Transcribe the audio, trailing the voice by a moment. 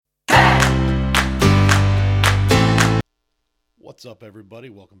What's up,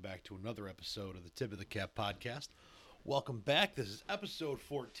 everybody? Welcome back to another episode of the Tip of the Cap podcast. Welcome back. This is episode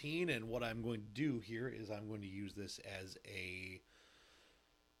 14, and what I'm going to do here is I'm going to use this as a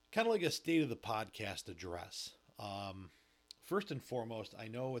kind of like a state of the podcast address. First and foremost, I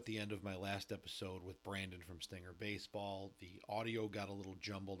know at the end of my last episode with Brandon from Stinger Baseball, the audio got a little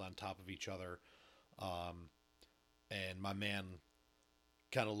jumbled on top of each other, and my man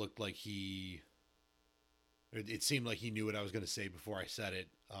kind of looked like it seemed like he knew what I was going to say before I said it.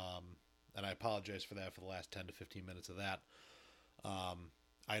 And I apologize for that for the last 10 to 15 minutes of that. I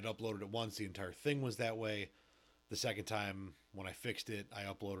had uploaded it once. The entire thing was that way. The second time when I fixed it, I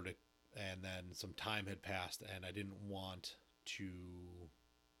uploaded it and then some time had passed and I didn't want to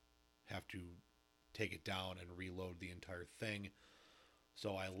have to take it down and reload the entire thing.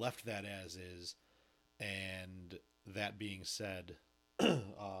 So I left that as is. And that being said,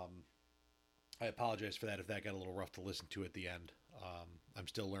 I apologize for that if that got a little rough to listen to at the end. I'm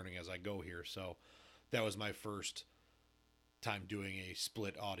still learning as I go here, so that was my first time doing a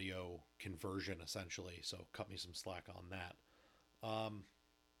split audio conversion, essentially, so cut me some slack on that.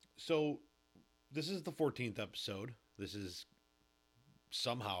 So this is the 14th episode. This is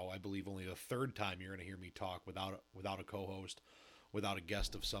somehow, I believe, only the third time you're going to hear me talk without a co-host, without a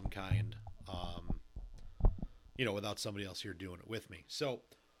guest of some kind, without somebody else here doing it with me. So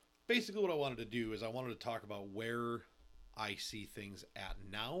basically what I wanted to do is I wanted to talk about where I see things at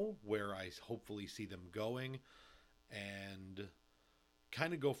now, where I hopefully see them going, and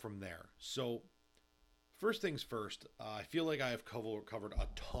kind of go from there. So first things first, I feel like I have covered a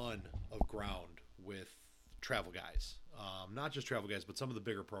ton of ground with travel guys. Not just travel guys, but some of the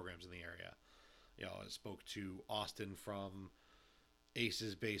bigger programs in the area. I spoke to Austin from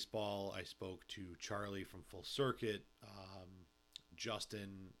Aces Baseball. I spoke to Charlie from Full Circuit,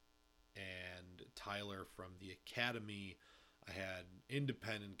 Justin and Tyler from the Academy. I had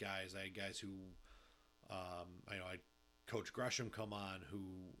independent guys. I had guys who, I had Coach Gresham come on, who,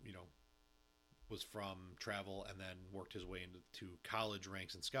 was from travel and then worked his way into college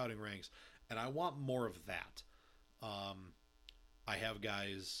ranks and scouting ranks. And I want more of that. I have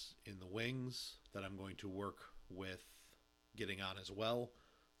guys in the wings that I'm going to work with getting on as well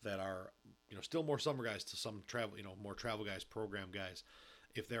that are, still more summer guys to some travel, more travel guys, program guys.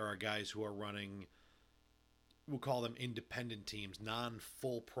 If there are guys who are running, we'll call them independent teams,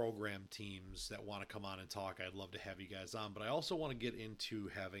 non-full program teams that want to come on and talk, I'd love to have you guys on. But I also want to get into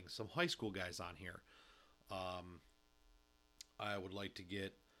having some high school guys on here. I would like to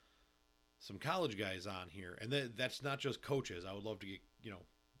get some college guys on here. And that's not just coaches. I would love to get,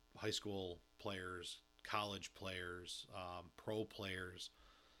 high school players, college players, pro players.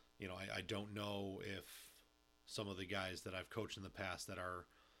 I don't know if some of the guys that I've coached in the past that are,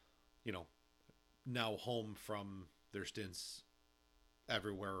 now home from their stints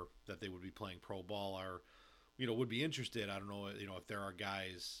everywhere that they would be playing pro ball are, would be interested. I don't know, if there are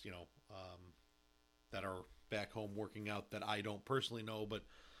guys, that are back home working out that I don't personally know, but,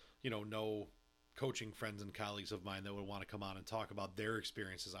 know coaching friends and colleagues of mine that would want to come on and talk about their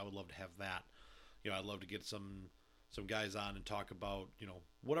experiences. I would love to have that. I'd love to get some guys on and talk about,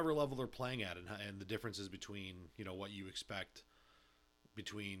 whatever level they're playing at and the differences between, what you expect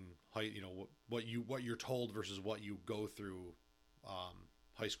between what you're told versus what you go through,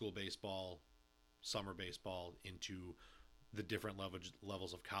 high school baseball, summer baseball into the different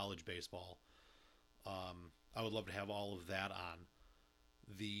levels of college baseball. I would love to have all of that on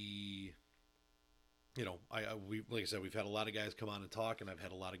the, like I said, we've had a lot of guys come on and talk, and I've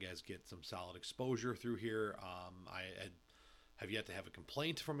had a lot of guys get some solid exposure through here. I have yet to have a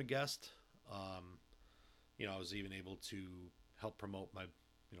complaint from a guest. I was even able to help promote my,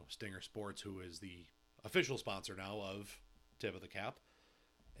 Stinger Sports, who is the official sponsor now of Tip of the Cap,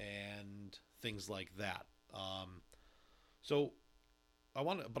 and things like that. So I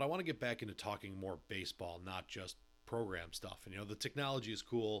want to get back into talking more baseball, not just program stuff. And the technology is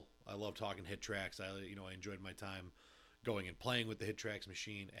cool. I love talking HitTrax. I enjoyed my time going and playing with the HitTrax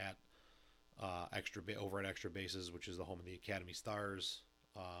machine at over at Extra Bases, which is the home of the Academy Stars.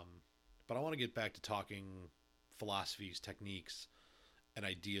 But I want to get back to talking philosophies, techniques, and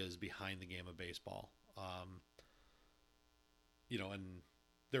ideas behind the game of baseball. And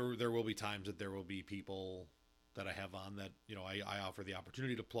there will be times that there will be people that I have on that, I offer the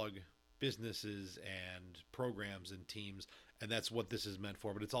opportunity to plug businesses and programs and teams, and that's what this is meant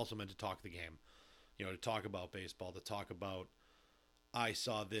for. But it's also meant to talk the game, to talk about baseball, to talk about, I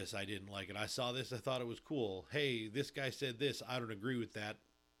saw this, I didn't like it. I saw this, I thought it was cool. Hey, this guy said this, I don't agree with that,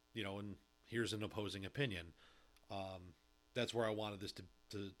 and here's an opposing opinion. That's where I wanted this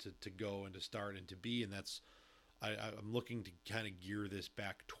to go and to start and to be, and that's I'm looking to kind of gear this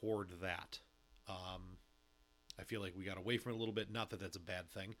back toward that. I feel like we got away from it a little bit. Not that that's a bad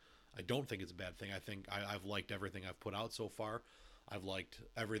thing. I don't think it's a bad thing. I think I've liked everything I've put out so far. I've liked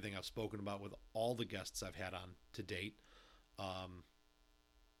everything I've spoken about with all the guests I've had on to date. Um,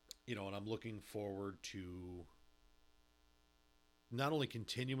 and I'm looking forward to not only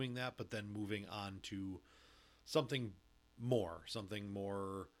continuing that, but then moving on to something something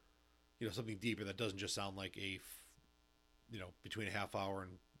more, something deeper that doesn't just sound like between a half hour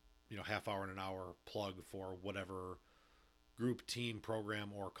and, half hour and an hour plug for whatever group, team, program,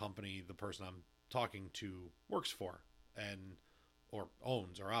 or company the person I'm talking to works for and or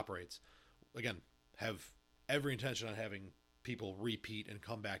owns or operates. Again, have every intention on having people repeat and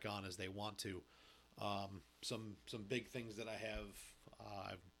come back on as they want to. Some big things that I have.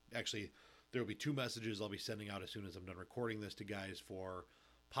 Actually, there will be 2 messages I'll be sending out as soon as I'm done recording this to guys for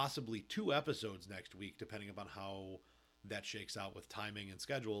possibly 2 episodes next week, depending upon how that shakes out with timing and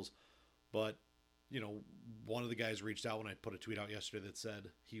schedules. But one of the guys reached out when I put a tweet out yesterday that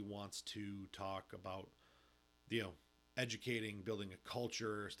said he wants to talk about, educating, building a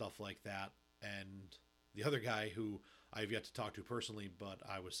culture, stuff like that. And the other guy who I've yet to talk to personally, but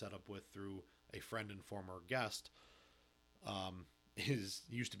I was set up with through a friend and former guest,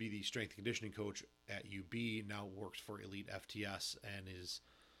 used to be the strength and conditioning coach at UB, now works for Elite FTS, and is,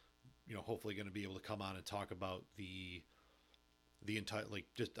 hopefully going to be able to come on and talk about the entire,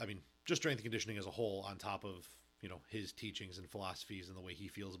 just strength and conditioning as a whole, on top of, his teachings and philosophies and the way he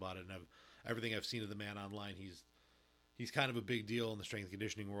feels about it. And everything I've seen of the man online, he's kind of a big deal in the strength and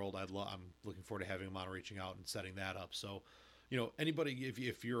conditioning world. I'm looking forward to having him on, reaching out and setting that up. So, anybody,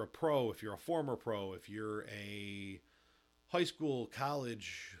 if you're a pro, if you're a former pro, if you're a high school,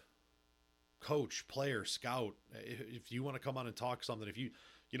 college coach, player, scout, if you want to come on and talk something, if you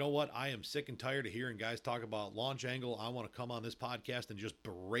know what, I am sick and tired of hearing guys talk about launch angle. I want to come on this podcast and just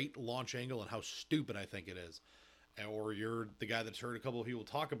berate launch angle and how stupid I think it is. Or you're the guy that's heard a couple of people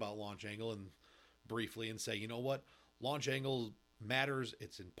talk about launch angle and briefly and say, you know what, launch angle matters.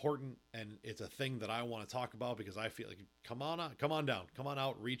 It's important. And it's a thing that I want to talk about because I feel like, come on down, come on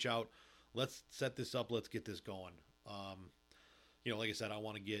out, reach out. Let's set this up. Let's get this going. Like I said, I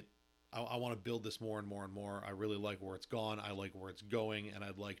want to build this more and more and more. I really like where it's gone. I like where it's going, and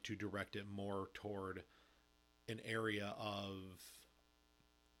I'd like to direct it more toward an area of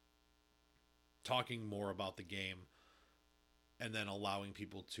talking more about the game and then allowing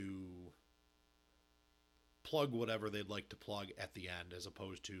people to plug whatever they'd like to plug at the end, as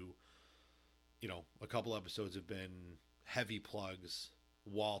opposed to, a couple episodes have been heavy plugs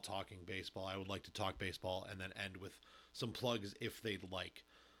while talking baseball. I would like to talk baseball and then end with some plugs if they'd like.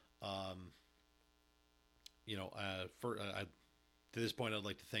 To this point, I'd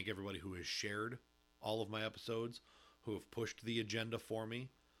like to thank everybody who has shared all of my episodes, who have pushed the agenda for me.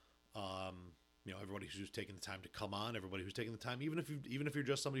 Everybody who's taken the time to come on, everybody who's taken the time, even if you're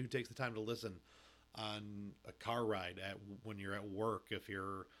just somebody who takes the time to listen on a car ride, when you're at work, if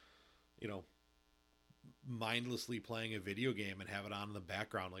you're, mindlessly playing a video game and have it on in the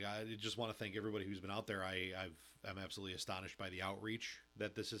background. I just want to thank everybody who's been out there. I'm absolutely astonished by the outreach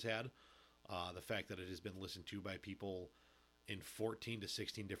that this has had. The fact that it has been listened to by people in 14 to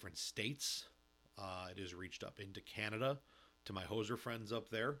 16 different states. It has reached up into Canada to my hoser friends up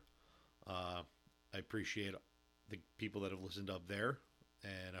there. I appreciate the people that have listened up there,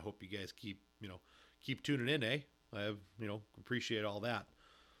 and I hope you guys keep tuning in, eh? Appreciate all that.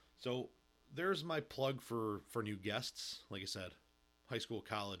 So there's my plug for new guests. Like I said, high school,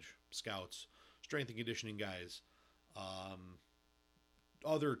 college, scouts, strength and conditioning guys,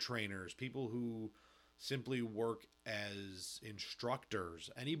 other trainers, people who simply work as instructors,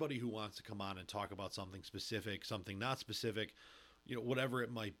 anybody who wants to come on and talk about something specific, something not specific, whatever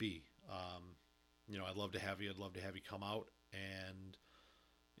it might be. I'd love to have you. I'd love to have you come out and,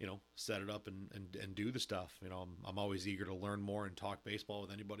 set it up and do the stuff. I'm always eager to learn more and talk baseball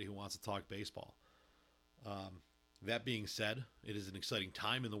with anybody who wants to talk baseball. That being said, it is an exciting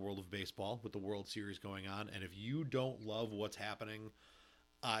time in the world of baseball with the World Series going on. And if you don't love what's happening,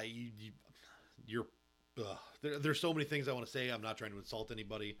 there's so many things I want to say. I'm not trying to insult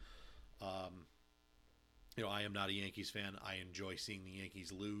anybody. I am not a Yankees fan. I enjoy seeing the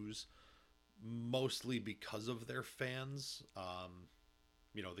Yankees lose, mostly because of their fans.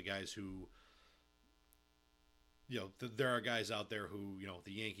 The guys who, there are guys out there who,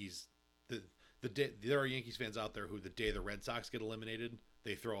 the Yankees, there are Yankees fans out there who the day the Red Sox get eliminated,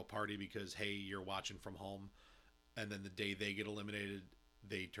 they throw a party because, hey, you're watching from home. And then the day they get eliminated,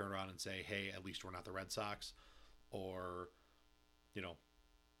 they turn around and say, hey, at least we're not the Red Sox. Or,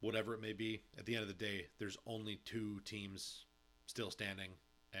 whatever it may be. At the end of the day, there's only two teams still standing,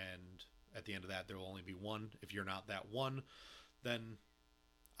 and at the end of that, there will only be one. If you're not that one, then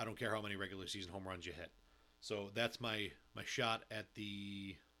I don't care how many regular season home runs you hit. So that's my shot at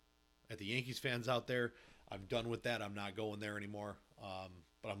the Yankees fans out there. I'm done with that. I'm not going there anymore.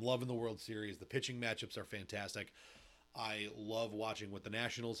 But I'm loving the World Series. The pitching matchups are fantastic. I love watching what the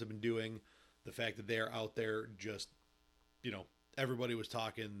Nationals have been doing. The fact that they're out there just, everybody was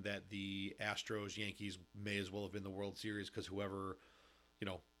talking that the Astros, Yankees may as well have been the World Series because whoever,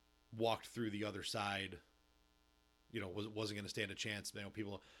 walked through the other side, wasn't going to stand a chance.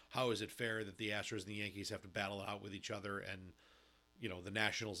 People, how is it fair that the Astros and the Yankees have to battle it out with each other and, the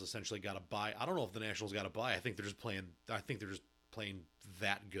Nationals essentially got a bye? I don't know if the Nationals got a bye. I think they're just playing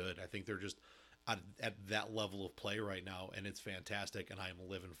that good. I think they're just at that level of play right now, and it's fantastic, and I am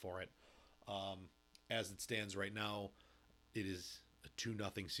living for it. As it stands right now, it is a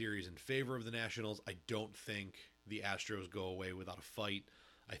 2-0 series in favor of the Nationals. I don't think the Astros go away without a fight.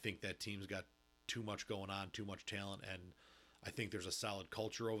 I think that team's got too much going on, too much talent, and I think there's a solid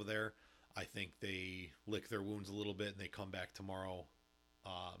culture over there. I think they lick their wounds a little bit and they come back tomorrow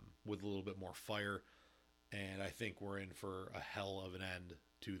with a little bit more fire. And I think we're in for a hell of an end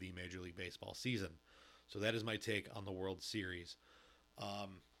to the Major League Baseball season. So that is my take on the World Series.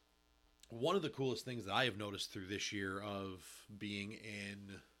 One of the coolest things that I have noticed through this year of being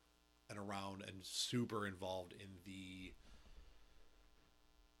in and around and super involved in the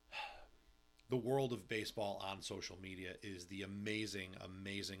world of baseball on social media is the amazing,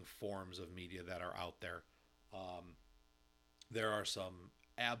 amazing forms of media that are out there. There are some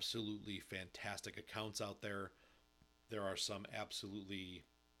absolutely fantastic accounts out there. There are some absolutely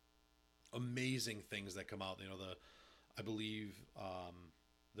amazing things that come out. I believe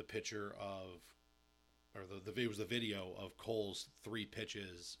the picture of, or it was the video of Cole's 3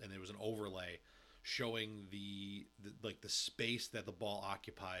 pitches, and there was an overlay showing the space that the ball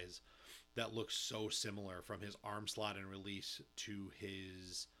occupies that looks so similar from his arm slot and release to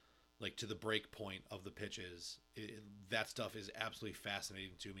his, to the break point of the pitches. That stuff is absolutely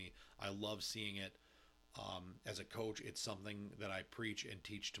fascinating to me. I love seeing it. As a coach, it's something that I preach and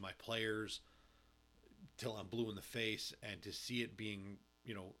teach to my players till I'm blue in the face, and to see it being,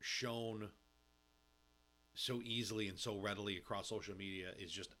 shown so easily and so readily across social media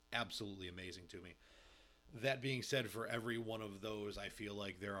is just absolutely amazing to me. That being said, for every one of those, I feel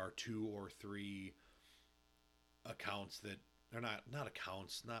like there are 2 or 3 accounts that are not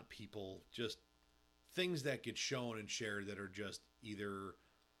accounts, not people, just things that get shown and shared that are just either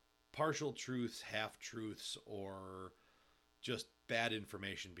partial truths, half truths, or just bad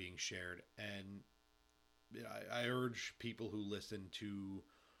information being shared. And I urge people who listen to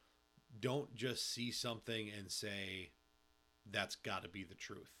don't just see something and say, that's got to be the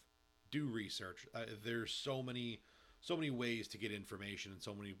truth. Do research. There's so many ways to get information and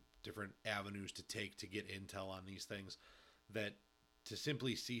so many different avenues to take to get intel on these things, that to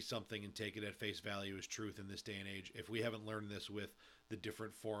simply see something and take it at face value is truth in this day and age. If we haven't learned this with the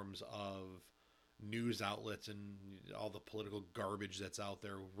different forms of news outlets and all the political garbage that's out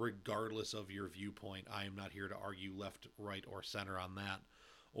there, regardless of your viewpoint, I am not here to argue left, right, or center on that,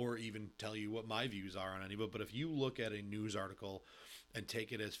 or even tell you what my views are on any of it. But if you look at a news article and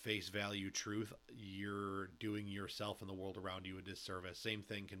take it as face value truth, you're doing yourself and the world around you a disservice. Same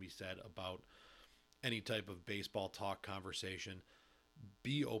thing can be said about any type of baseball talk conversation.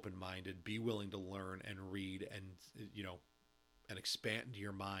 Be open-minded, be willing to learn and read, and and expand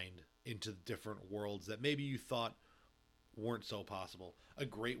your mind into different worlds that maybe you thought weren't so possible. A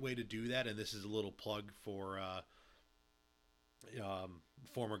great way to do that, and this is a little plug for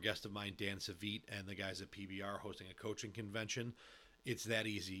former guest of mine, Dan Savit, and the guys at PBR hosting a coaching convention. It's that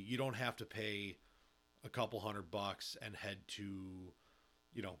easy. You don't have to pay a couple $100 and head to,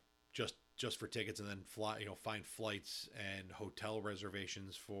 just for tickets, and then fly, find flights and hotel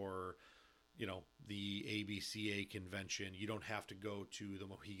reservations for, the ABCA convention. You don't have to go to the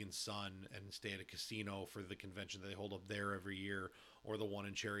Mohegan Sun and stay at a casino for the convention that they hold up there every year, or the one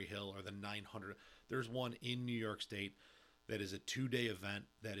in Cherry Hill, or the 900. There's one in New York State that is a 2-day event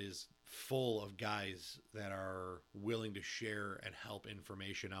that is full of guys that are willing to share and help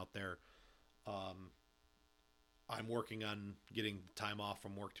information out there. I'm working on getting time off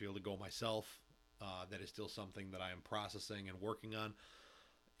from work to be able to go myself. That is still something that I am processing and working on.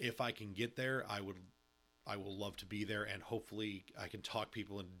 If I can get there, I will love to be there, and hopefully I can talk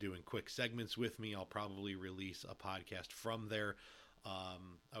people into doing quick segments with me. I'll probably release a podcast from there.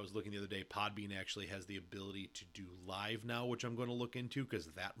 I was looking the other day, Podbean actually has the ability to do live now, which I'm going to look into because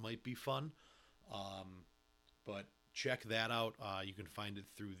that might be fun. But check that out. You can find it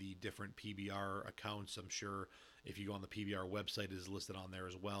through the different PBR accounts. I'm sure if you go on the PBR website, it is listed on there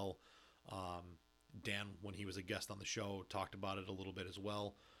as well. Dan, when he was a guest on the show, talked about it a little bit as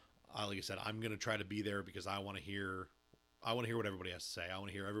well. Like I said, I'm going to try to be there because I want to hear what everybody has to say. I want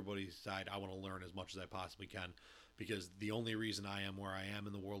to hear everybody's side. I want to learn as much as I possibly can, because the only reason I am where I am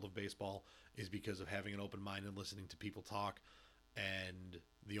in the world of baseball is because of having an open mind and listening to people talk. And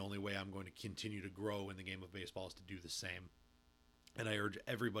the only way I'm going to continue to grow in the game of baseball is to do the same. And I urge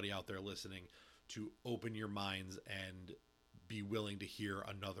everybody out there listening to open your minds and be willing to hear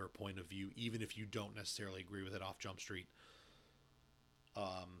another point of view, even if you don't necessarily agree with it off Jump Street.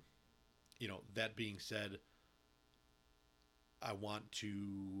 That being said, I want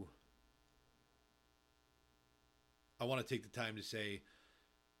to take the time to say,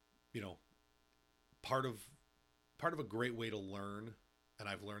 part of a great way to learn, and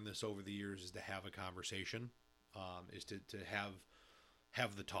I've learned this over the years, is to have a conversation, is to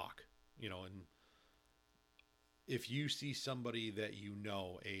have the talk, and if you see somebody that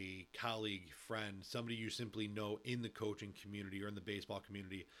a colleague, friend, somebody you simply know in the coaching community or in the baseball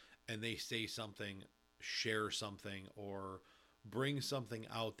community, and they say something, share something, or bring something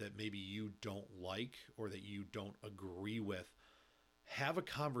out that maybe you don't like or that you don't agree with, have a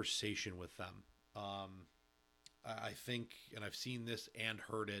conversation with them. I think, and I've seen this and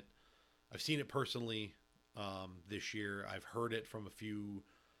heard it. I've seen it personally this year. I've heard it from a few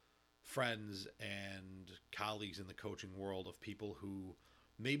friends and colleagues in the coaching world of people who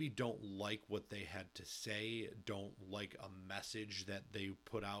maybe don't like what they had to say, don't like a message that they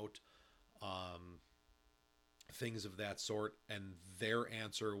put out, things of that sort. And their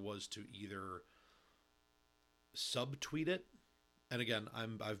answer was to either subtweet it. And again,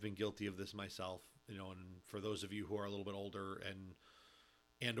 I've been guilty of this myself, and for those of you who are a little bit older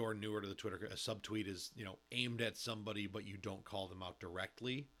and or newer to the Twitter, a subtweet is, aimed at somebody, but you don't call them out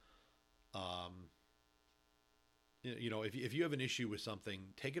directly. If you have an issue with something,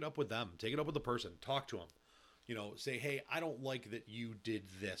 take it up with them, take it up with the person, talk to them, say, hey, I don't like that you did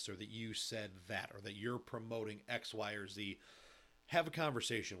this, or that you said that, or that you're promoting X, Y, or Z. Have a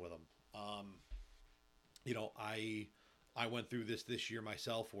conversation with them. I went through this year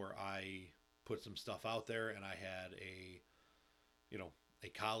myself, where I put some stuff out there, and I had a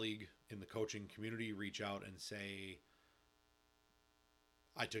colleague in the coaching community reach out and say,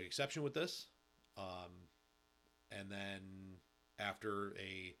 I took exception with this. And then after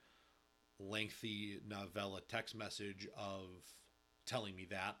a lengthy novella text message of telling me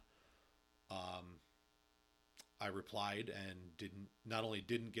that, I replied and not only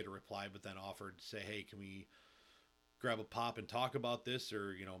didn't get a reply, but then offered to say, hey, can we grab a pop and talk about this,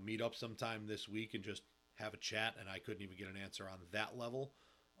 or, meet up sometime this week and just have a chat? And I couldn't even get an answer on that level.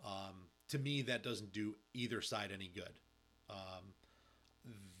 To me, that doesn't do either side any good.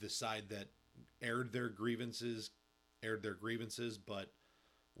 The side that aired their grievances, but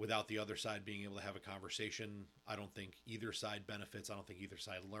without the other side being able to have a conversation, I don't think either side benefits. I don't think either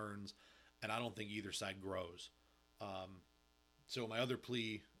side learns, and I don't think either side grows. So my other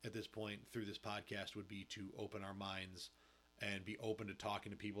plea at this point through this podcast would be to open our minds and be open to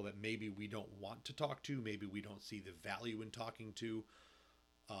talking to people that maybe we don't want to talk to, maybe we don't see the value in talking to.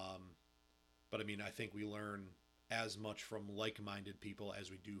 But I mean, I think we learn as much from like-minded people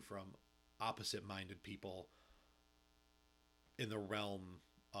as we do from opposite-minded people in the realm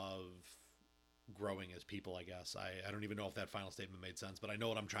of growing as people, I guess. I don't even know if that final statement made sense, but I know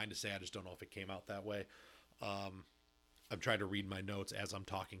what I'm trying to say. I just don't know if it came out that way. I'm trying to read my notes as I'm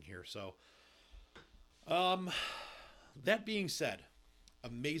talking here. So, that being said,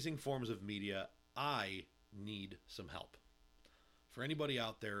 amazing forms of media. I need some help. For anybody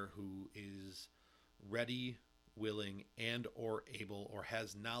out there who is ready, willing, and or able, or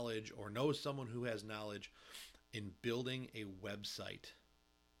has knowledge, or knows someone who has knowledge in building a website,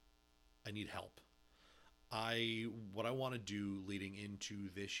 I need help. What I want to do leading into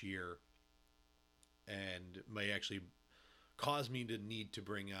this year, and may actually cause me to need to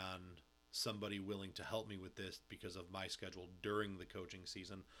bring on somebody willing to help me with this because of my schedule during the coaching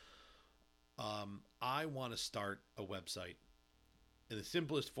season. I want to start a website. In the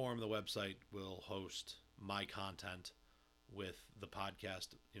simplest form, the website will host my content with the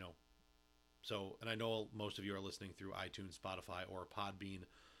podcast, So, and I know most of you are listening through iTunes, Spotify, or Podbean,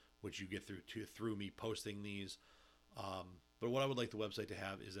 which you get through me posting these. But what I would like the website to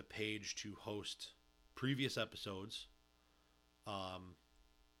have is a page to host previous episodes,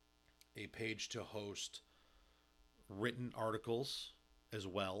 a page to host written articles as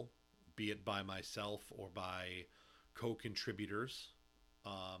well, be it by myself or by co-contributors,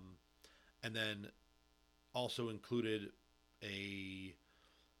 and then also included a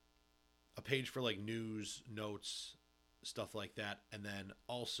page for like news, notes, stuff like that, and then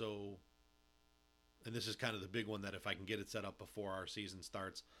also, and this is kind of the big one that if I can get it set up before our season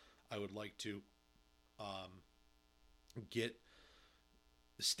starts, I would like to um, get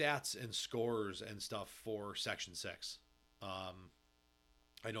stats and scores and stuff for Section 6. Um,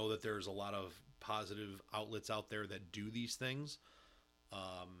 I know that there's a lot of positive outlets out there that do these things.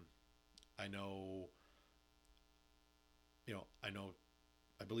 Um, I know,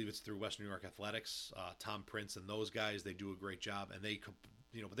 I believe it's through Western New York Athletics, Tom Prince and those guys. They do a great job, and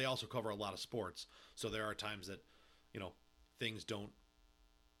but they also cover a lot of sports. So there are times that, things don't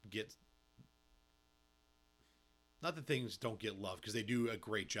get, not that things don't get love, because they do a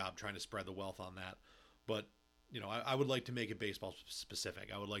great job trying to spread the wealth on that. But I would like to make it baseball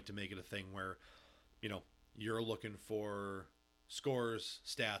specific. I would like to make it a thing where, you're looking for scores,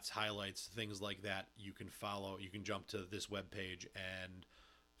 stats, highlights, things like that. You can follow. You can jump to this web page and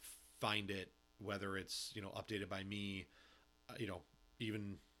find it, whether it's updated by me,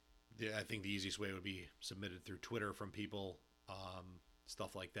 even I think the easiest way would be submitted through Twitter from people,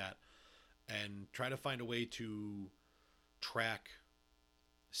 stuff like that, and try to find a way to track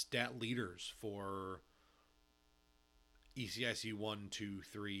stat leaders for ECIC 1, 2,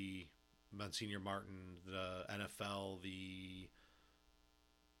 3, Monsignor Martin, the NFL, the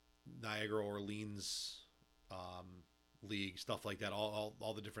Niagara Orleans league, stuff like that,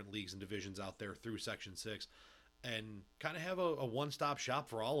 all the different leagues and divisions out there through Section 6, and kind of have a one-stop shop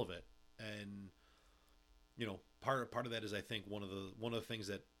for all of it. And part of that is, I think, one of the things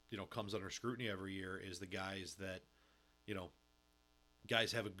that comes under scrutiny every year is the guys that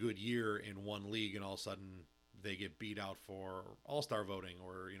guys have a good year in one league and all of a sudden they get beat out for all-star voting,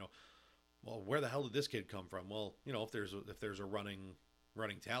 or well, where the hell did this kid come from? Well, if there's a running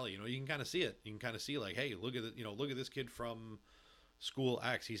tally, you can kind of see it. You can kind of see, like, hey, look at this kid from school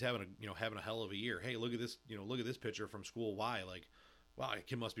X. He's having a hell of a year. Hey, look at this pitcher from school Y. Like, wow, that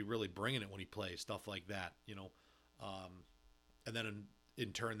kid must be really bringing it when he plays. Stuff like that, and then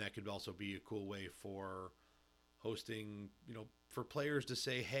in turn, that could also be a cool way for hosting, for players to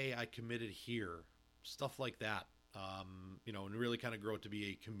say, hey, I committed here, stuff like that. And really kind of grow it to be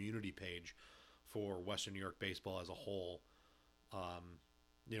a community page for Western New York baseball as a whole. And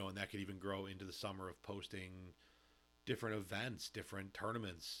that could even grow into the summer of posting different events, different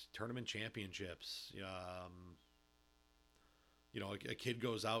tournaments, tournament championships. A kid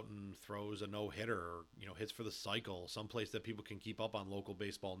goes out and throws a no-hitter, or, hits for the cycle, someplace that people can keep up on local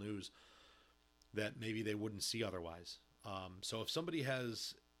baseball news that maybe they wouldn't see otherwise. So if somebody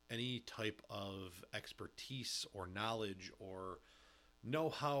has any type of expertise or knowledge or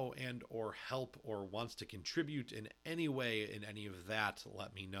know-how and or help, or wants to contribute in any way in any of that,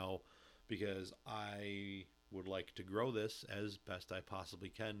 let me know, because I would like to grow this as best I possibly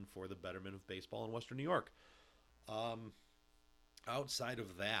can for the betterment of baseball in Western New York. Outside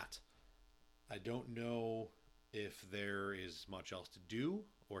of that, I don't know if there is much else to do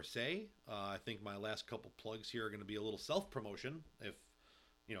or say. I think my last couple plugs here are going to be a little self-promotion,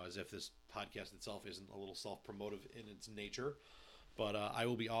 as if this podcast itself isn't a little self-promotive in its nature. But I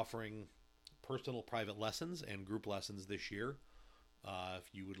will be offering personal private lessons and group lessons this year.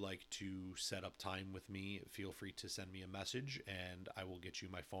 If you would like to set up time with me, feel free to send me a message and I will get you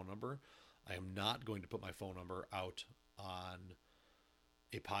my phone number. I am not going to put my phone number out on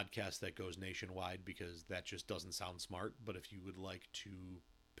a podcast that goes nationwide, because that just doesn't sound smart. But if you would like to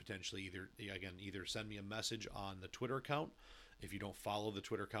potentially either send me a message on the Twitter account. If you don't follow the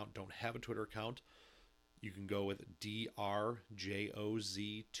Twitter account, don't have a Twitter account, you can go with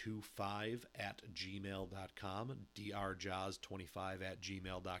drjoz25@gmail.com,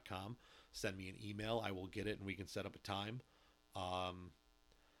 drjoz25@gmail.com. Send me an email. I will get it and we can set up a time.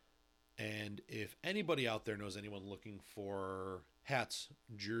 And if anybody out there knows anyone looking for hats,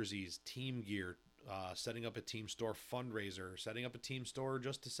 jerseys, team gear, setting up a team store fundraiser, setting up a team store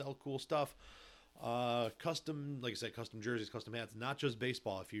just to sell cool stuff, custom, like I said, custom jerseys, custom hats, not just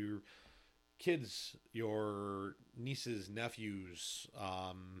baseball. If your kids, your nieces, nephews,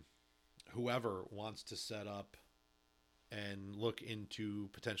 whoever wants to set up and look into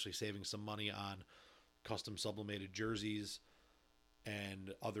potentially saving some money on custom sublimated jerseys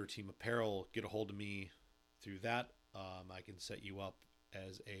and other team apparel, get a hold of me through that. I can set you up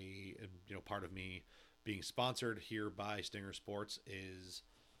as part of me being sponsored here by Stinger Sports is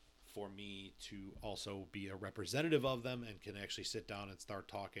for me to also be a representative of them and can actually sit down and start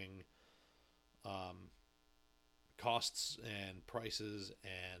talking costs and prices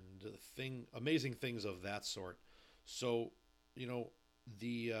and amazing things of that sort. So,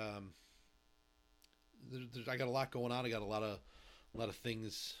 the I got a lot going on. I got a lot of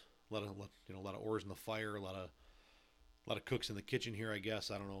things, a lot of oars in the fire, a lot of cooks in the kitchen here. I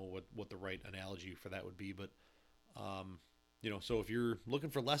guess I don't know what the right analogy for that would be, but so if you're looking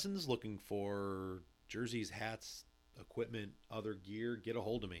for lessons, looking for jerseys, hats, equipment, other gear, get a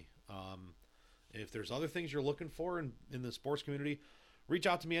hold of me. If there's other things you're looking for in the sports community, reach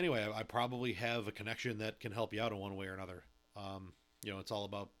out to me anyway. I probably have a connection that can help you out in one way or another. It's all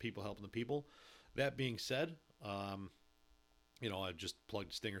about people helping the people. That being said, I just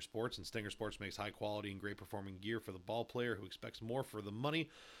plugged Stinger Sports, and Stinger Sports makes high quality and great performing gear for the ball player who expects more for the money.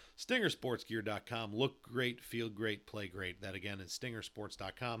 StingerSportsGear.com. Look great, feel great, play great. That again is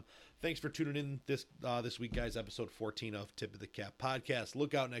StingerSports.com. Thanks for tuning in this week, guys. Episode 14 of Tip of the Cap podcast.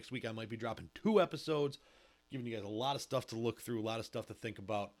 Look out next week. I might be dropping 2 episodes, giving you guys a lot of stuff to look through, a lot of stuff to think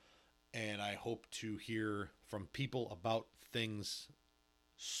about, and I hope to hear from people about things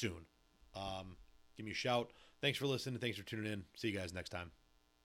soon. Give me a shout. Thanks for listening. Thanks for tuning in. See you guys next time.